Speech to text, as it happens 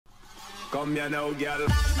Come here now, girl.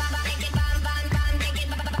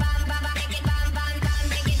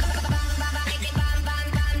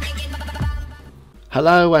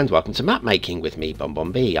 Hello and welcome to map making with me,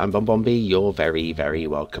 BonBonB. I'm BonBonB, you're very, very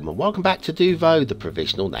welcome. And welcome back to Duvo, the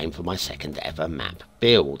provisional name for my second ever map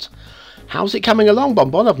build. How's it coming along,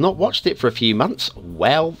 Bonbon? I've not watched it for a few months.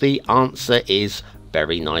 Well, the answer is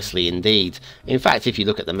very nicely indeed. In fact, if you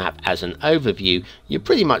look at the map as an overview, you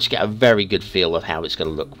pretty much get a very good feel of how it's going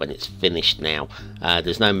to look when it's finished now.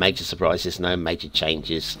 There's no major surprises, no major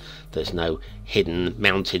changes. There's no hidden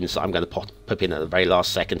mountains that I'm going to pop in at the very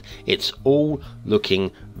last second. It's all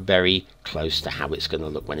looking very close to how it's going to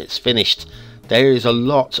look when it's finished. There is a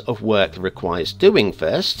lot of work that requires doing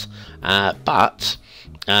first, but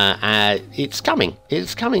it's coming.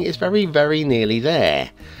 It's coming. It's very, very nearly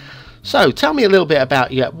there. So tell me a little bit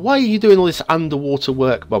about you. Why are you doing all this underwater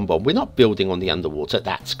work, BonBon? We're not building on the underwater.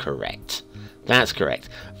 That's correct. That's correct.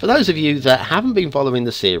 For those of you that haven't been following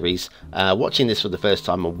the series, watching this for the first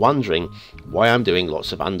time and wondering why I'm doing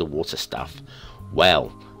lots of underwater stuff,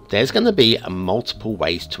 well, there's going to be multiple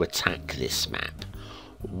ways to attack this map.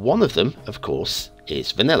 One of them, of course,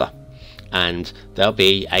 is vanilla. And there'll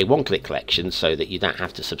be a one-click collection so that you don't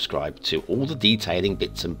have to subscribe to all the detailing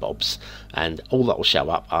bits and bobs, and all that will show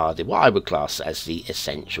up are what I would class as the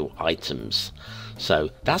essential items.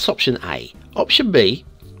 So that's option A. Option B,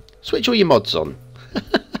 switch all your mods on.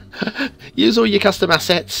 Use all your custom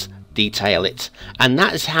assets, detail it, and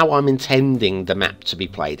that is how I'm intending the map to be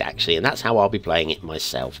played actually, and that's how I'll be playing it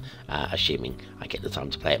myself, assuming I get the time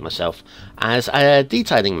to play it myself, as a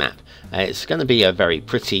detailing map. It's going to be a very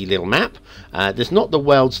pretty little map. There's not the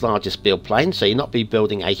world's largest build plane, so you'll not be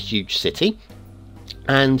building a huge city,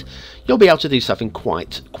 and you'll be able to do something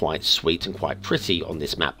quite sweet and quite pretty on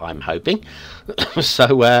this map, I'm hoping.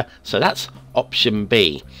 so that's option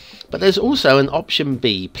B. But there's also an option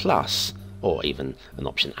B plus, or even an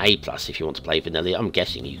option A plus if you want to play vanilla. I'm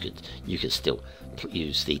guessing you could still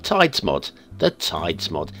use the Tides mod. The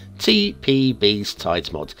Tides mod, TPB's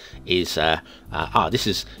Tides mod is this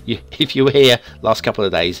is if you were here last couple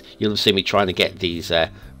of days, you'll have seen me trying to get these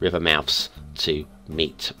river mouths to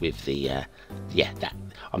meet with the that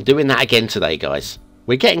I'm doing that again today, guys.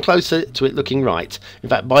 We're getting closer to it looking right. In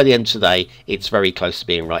fact, by the end of today, it's very close to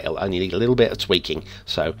being right. It'll only need a little bit of tweaking,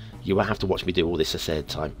 so you won't have to watch me do all this a third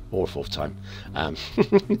time or a fourth time.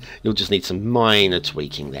 You'll just need some minor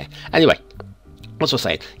tweaking there. Anyway, what was I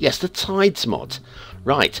saying? Yes, the Tides mod.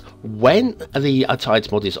 Right, when the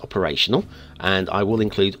Tides mod is operational, and I will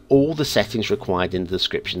include all the settings required in the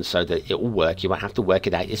description so that it will work. You won't have to work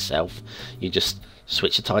it out yourself. You just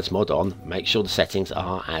switch the Tides mod on, make sure the settings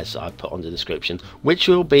are as I put on the description, which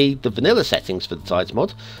will be the vanilla settings for the Tides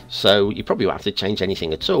mod, so you probably won't have to change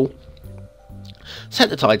anything at all. Set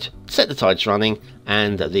the tides running,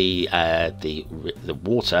 and the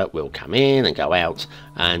water will come in and go out,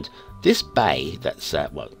 and this bay that's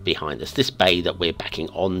behind us, this bay that we're backing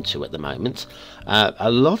onto at the moment, a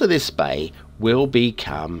lot of this bay will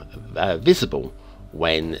become visible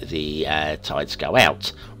when the tides go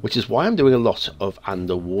out, which is why I'm doing a lot of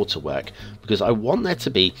underwater work, because I want there to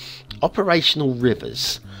be operational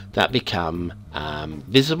rivers that become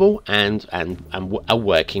visible and a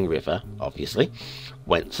working river, obviously,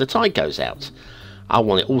 once the tide goes out. I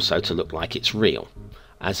want it also to look like it's real,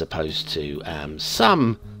 as opposed to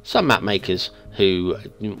some map makers who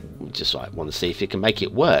just want to see if you can make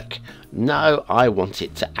it work. No, I want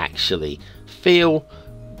it to actually feel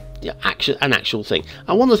an actual thing.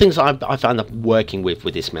 And one of the things I found up working with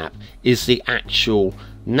this map is the actual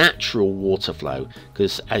natural water flow,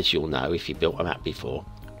 because as you'll know if you built a map before,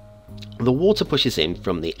 the water pushes in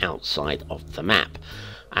from the outside of the map,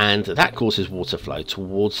 and that causes water flow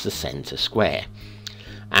towards the center square.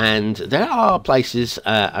 And there are places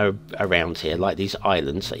around here, like these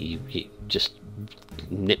islands that you just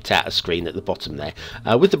nipped out a screen at the bottom there,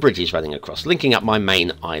 with the bridges running across, linking up my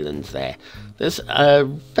main island there. There's a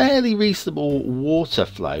fairly reasonable water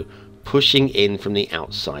flow pushing in from the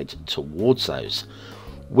outside towards those,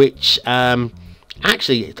 which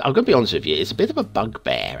actually, I'm going to be honest with you, it's a bit of a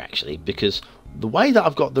bugbear actually, because the way that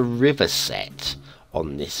I've got the river set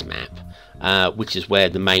on this map, which is where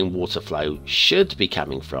the main water flow should be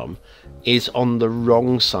coming from, is on the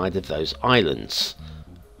wrong side of those islands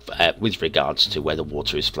with regards to where the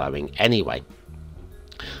water is flowing anyway.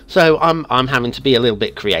 So I'm having to be a little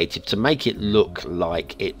bit creative to make it look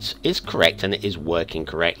like it is correct and it is working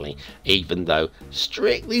correctly, even though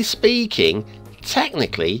strictly speaking,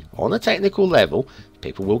 technically, on a technical level,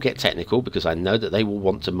 people will get technical because I know that they will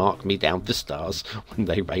want to mark me down for stars when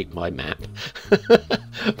they rate my map.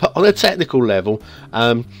 But on a technical level,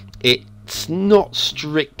 it it's not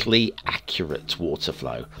strictly accurate water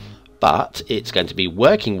flow, but it's going to be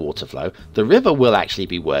working water flow. The river will actually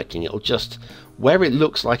be working. It'll just, where it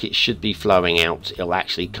looks like it should be flowing out, it'll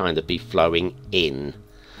actually kind of be flowing in,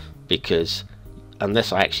 because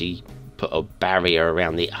unless I actually put a barrier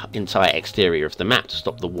around the entire exterior of the map to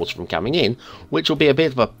stop the water from coming in, which will be a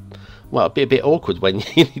bit of a, well, it'll be a bit awkward when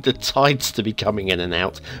you need the tides to be coming in and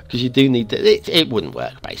out, because you do need to, it wouldn't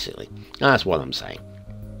work basically. That's what I'm saying.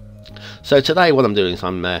 So today what I'm doing is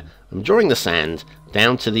I'm drawing the sand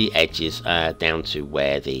down to the edges, down to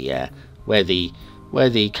where the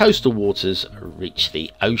coastal waters reach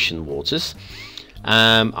the ocean waters.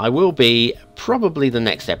 I will be probably the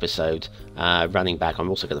next episode running back. I'm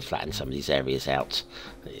also going to flatten some of these areas out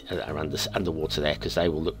around this underwater there, because they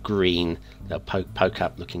will look green. They'll poke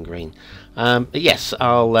up looking green. But yes,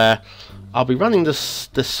 I'll be running the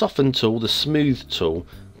soften tool, the smooth tool,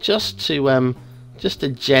 just to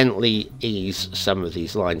gently ease some of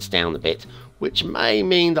these lines down a bit, which may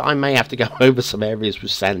mean that I may have to go over some areas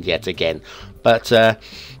with sand yet again. But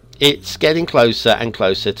it's getting closer and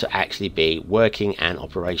closer to actually be working and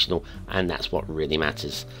operational, and that's what really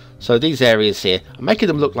matters. So these areas here, I'm making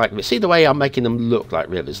them look like, see the way I'm making them look like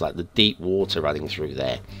rivers, like the deep water running through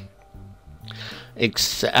there.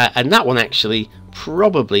 And that one actually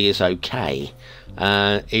probably is okay.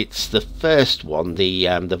 It's the first one, the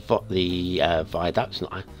viaduct's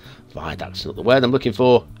not. Viaduct's not the word I'm looking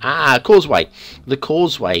for. Causeway. The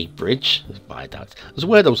Causeway Bridge. Viaduct. There's a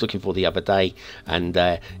word I was looking for the other day, and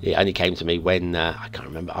it only came to me when I can't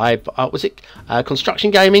remember. Was it Construction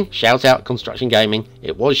Gaming? Shout out Construction Gaming.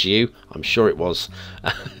 It was you. I'm sure it was.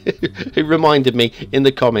 Who reminded me in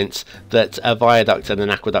the comments that a viaduct and an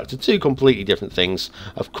aqueduct are two completely different things.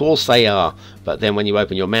 Of course they are, but then when you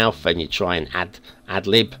open your mouth and you try and ad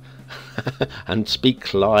lib and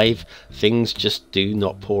speak live, things just do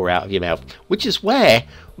not pour out of your mouth, which is where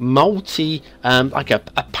like a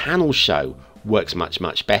panel show works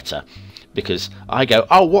much better, because I go,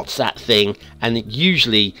 oh, what's that thing, and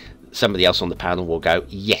usually somebody else on the panel will go,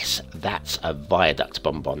 yes, that's a viaduct,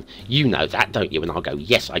 Bonbon, you know that, don't you? And I'll go,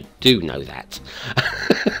 yes, I do know that.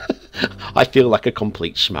 I feel like a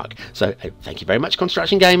complete schmuck. So thank you very much,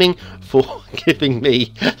 Construction Gaming, for giving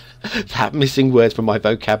me that missing word from my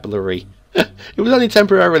vocabulary. It was only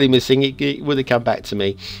temporarily missing. It would have come back to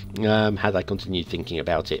me had I continued thinking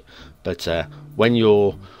about it. But when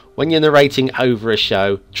you're narrating over a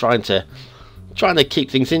show, trying to keep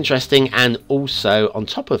things interesting, and also on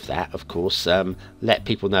top of that, of course, let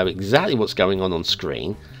people know exactly what's going on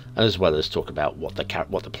screen, as well as talk about what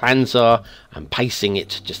the plans are and pacing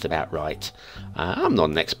it just about right. I'm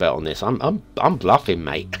not an expert on this. I'm bluffing,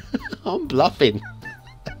 mate. I'm bluffing.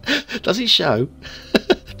 Does it show?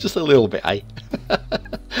 Just a little bit, eh?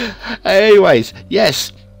 Anyways,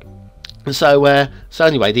 yes. So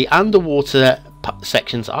anyway, the underwater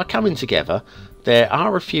sections are coming together. There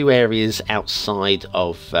are a few areas outside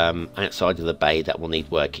of the bay that will need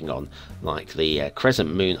working on, like the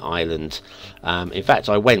Crescent Moon Island. In fact,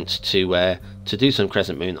 I went to do some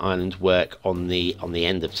Crescent Moon Island work on the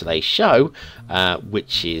end of today's show,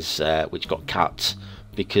 which got cut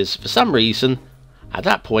because for some reason at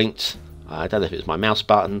that point, I don't know if it was my mouse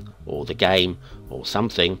button or the game or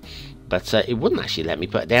something, but it wouldn't actually let me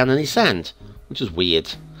put down any sand, which is weird.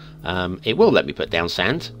 It will let me put down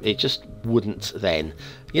sand, it just wouldn't then.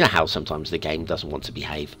 You know how sometimes the game doesn't want to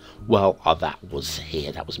behave? Well, that was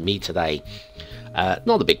here, that was me today.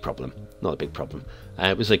 Not a big problem, not a big problem.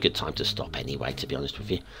 It was a good time to stop anyway, to be honest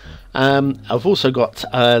with you. I've also got,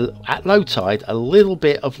 at low tide, a little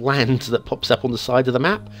bit of land that pops up on the side of the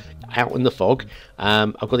map, out in the fog.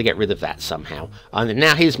 I've got to get rid of that somehow. And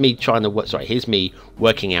now here's me trying to work, here's me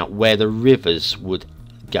working out where the rivers would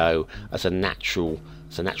go as a natural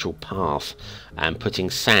path, and putting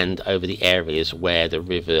sand over the areas where the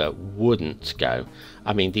river wouldn't go.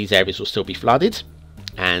 I mean, these areas will still be flooded,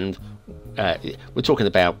 and we're talking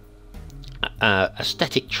about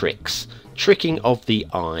aesthetic tricks, tricking of the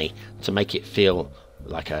eye to make it feel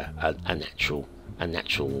like a natural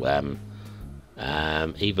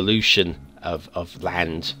evolution of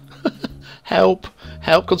land. help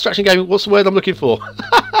Construction Gaming, what's the word I'm looking for?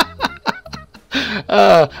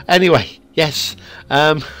 Anyway, yes.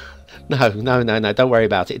 No, don't worry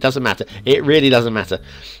about it. It doesn't matter. It really doesn't matter.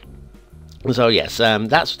 So yes,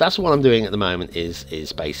 that's what I'm doing at the moment,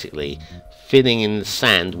 is basically filling in the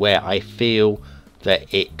sand where I feel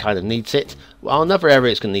that it kind of needs it. Well, another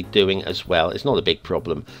area it's going to need doing as well, it's not a big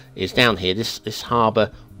problem, is down here, this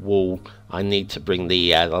harbour wall, I need to bring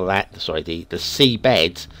the sea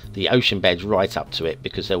bed, the ocean bed, right up to it,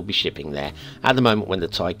 because there will be shipping there. At the moment, when the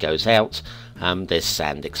tide goes out, there's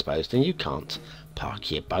sand exposed, and you can't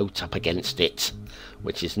park your boat up against it,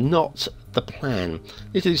 which is not the plan.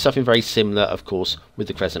 Need to do something very similar, of course, with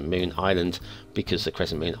the Crescent Moon Island, because the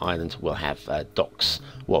Crescent Moon Island will have docks,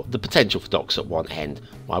 well, the potential for docks at one end.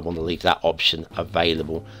 I want to leave that option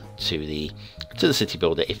available to the city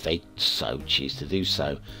builder if they so choose to do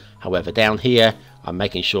so. However, down here, I'm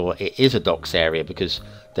making sure it is a docks area, because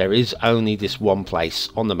there is only this one place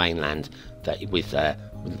on the mainland that with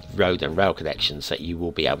road and rail connections that you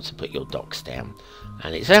will be able to put your docks down,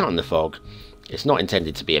 and it's out in the fog. It's not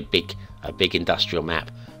intended to be a big industrial map,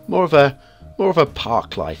 more of a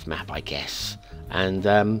park life map, I guess. And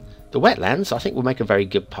the wetlands, I think, will make a very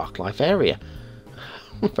good park life area.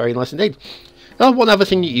 Very nice indeed. Now, one other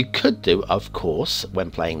thing that you could do, of course, when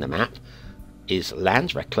playing the map, is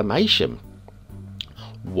land reclamation.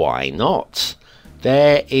 Why not?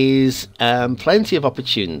 There is plenty of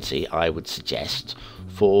opportunity, I would suggest,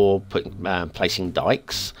 for placing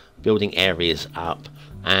dikes, building areas up,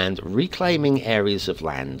 and reclaiming areas of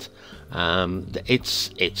land.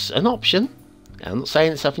 It's an option. I'm not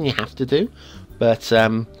saying it's something you have to do, but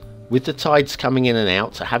with the tides coming in and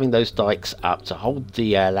out, having those dikes up to hold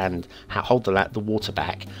the the water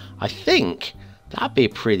back, I think that'd be a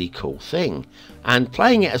pretty cool thing. And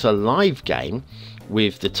playing it as a live game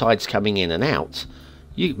with the tides coming in and out,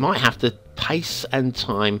 you might have to pace and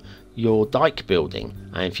time your dike building.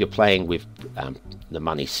 And if you're playing with the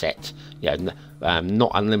money set,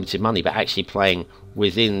 not unlimited money, but actually playing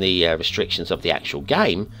within the restrictions of the actual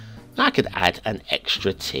game, that could add an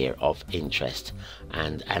extra tier of interest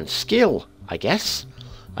and skill, I guess,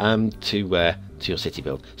 to your city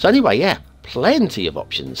build. So anyway, yeah, plenty of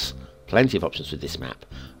options with this map.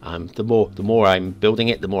 The more I'm building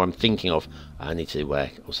it, the more I'm thinking of, I need to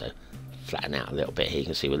also flatten out a little bit here. You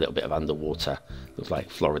can see a little bit of underwater. Looks like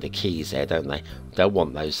Florida Keys there, don't they? Don't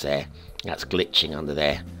want those there. That's glitching under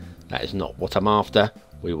there. That is not what I'm after.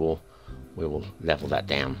 We will level that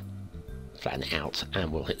down, flatten it out,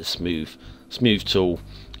 and we'll hit the smooth tool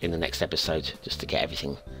in the next episode, just to get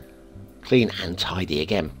everything clean and tidy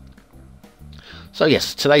again. So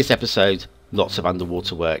yes, today's episode, lots of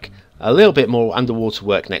underwater work, a little bit more underwater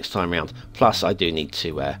work next time around. Plus, I do need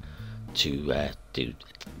to do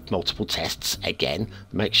multiple tests again,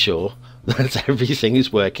 make sure that everything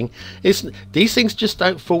is working. These things just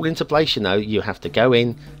don't fall into place, you know. You have to go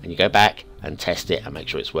in and you go back and test it and make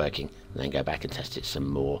sure it's working, and then go back and test it some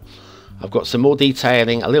more. I've got some more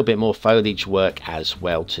detailing, a little bit more foliage work as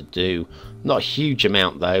well to do. Not a huge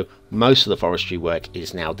amount though. Most of the forestry work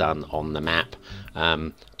is now done on the map.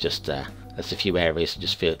 Just there's a few areas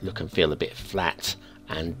just look and feel a bit flat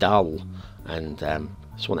and dull, and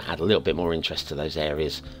just want to add a little bit more interest to those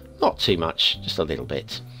areas. Not too much, just a little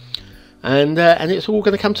bit. And it's all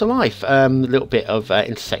going to come to life. A little bit of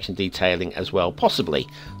intersection detailing as well, possibly.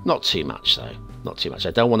 Not too much though. Not too much.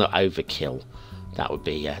 I don't want to overkill. That would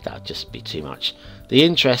just be too much. The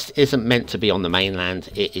interest isn't meant to be on the mainland.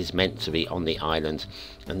 It is meant to be on the island,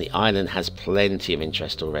 and the island has plenty of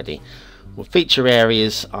interest already. Well, feature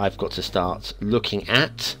areas, I've got to start looking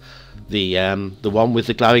at the one with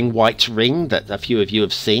the glowing white ring that a few of you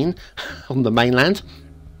have seen on the mainland.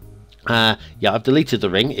 Yeah, I've deleted the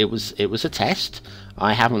ring. It was a test.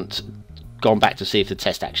 I haven't gone back to see if the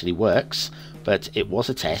test actually works, but it was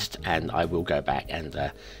a test, and I will go back.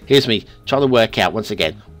 And here's me trying to work out once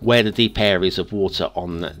again where the deep areas of water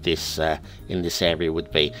on this in this area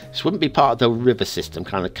would be. This wouldn't be part of the river system,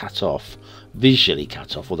 kind of cut off, visually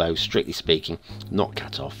cut off, although strictly speaking not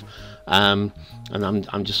cut off. And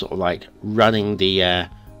I'm just sort of like running the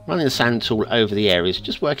sand tool over the areas,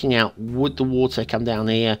 just working out, would the water come down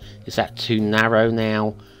here? Is that too narrow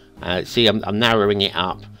now? See, I'm narrowing it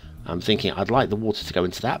up. I'm thinking I'd like the water to go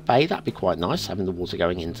into that bay. That'd be quite nice, having the water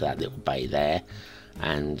going into that little bay there,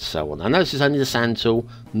 and so on. I know this is only the sand tool,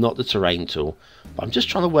 not the terrain tool, but I'm just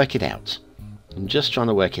trying to work it out.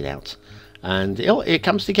 And it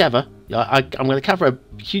comes together. I'm going to cover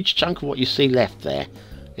a huge chunk of what you see left there.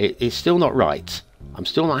 It's still not right. I'm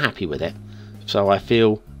still not happy with it. So I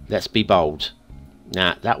feel, let's be bold.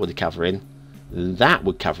 Now, that would cover in. That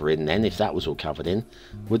would cover in then, if that was all covered in.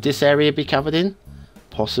 Would this area be covered in?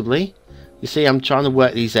 Possibly. You see, I'm trying to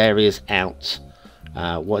work these areas out.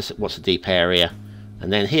 What's a deep area?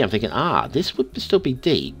 And then here I'm thinking, this would still be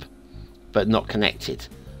deep, but not connected.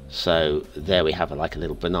 So there we have like a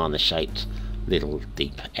little banana shaped little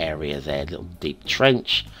deep area there, little deep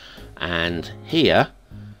trench. And here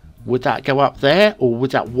would that go up there, or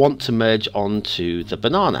would that want to merge onto the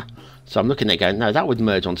banana? So I'm looking there going, no, that would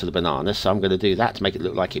merge onto the banana, so I'm going to do that to make it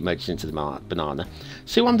look like it merges into the banana.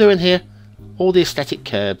 See what I'm doing here? All the aesthetic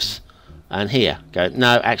curves. And here, go,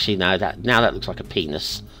 no, actually, no, now that looks like a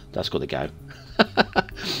penis. That's got to go.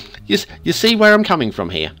 You see where I'm coming from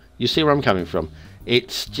here? You see where I'm coming from?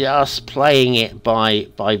 It's just playing it by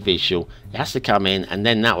visual. It has to come in, and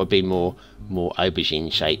then that would be more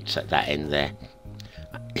aubergine shaped at that end there.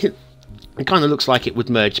 It kind of looks like it would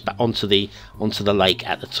merge back onto the lake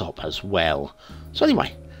at the top as well. So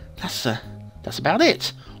anyway, that's about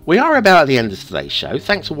it. We are about at the end of today's show.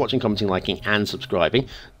 Thanks for watching, commenting, liking and subscribing.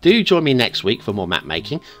 Do join me next week for more map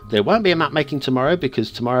making. There won't be a map making tomorrow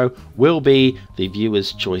because tomorrow will be the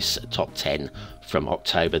Viewers' Choice Top 10 from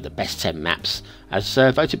October, the best 10 maps as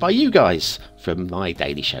voted by you guys from my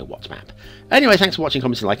daily show What Map. Anyway, thanks for watching,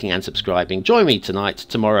 commenting, liking and subscribing. Join me tonight,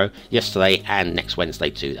 tomorrow, yesterday and next Wednesday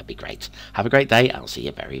too. That'd be great. Have a great day. I'll see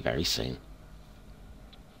you very, very soon.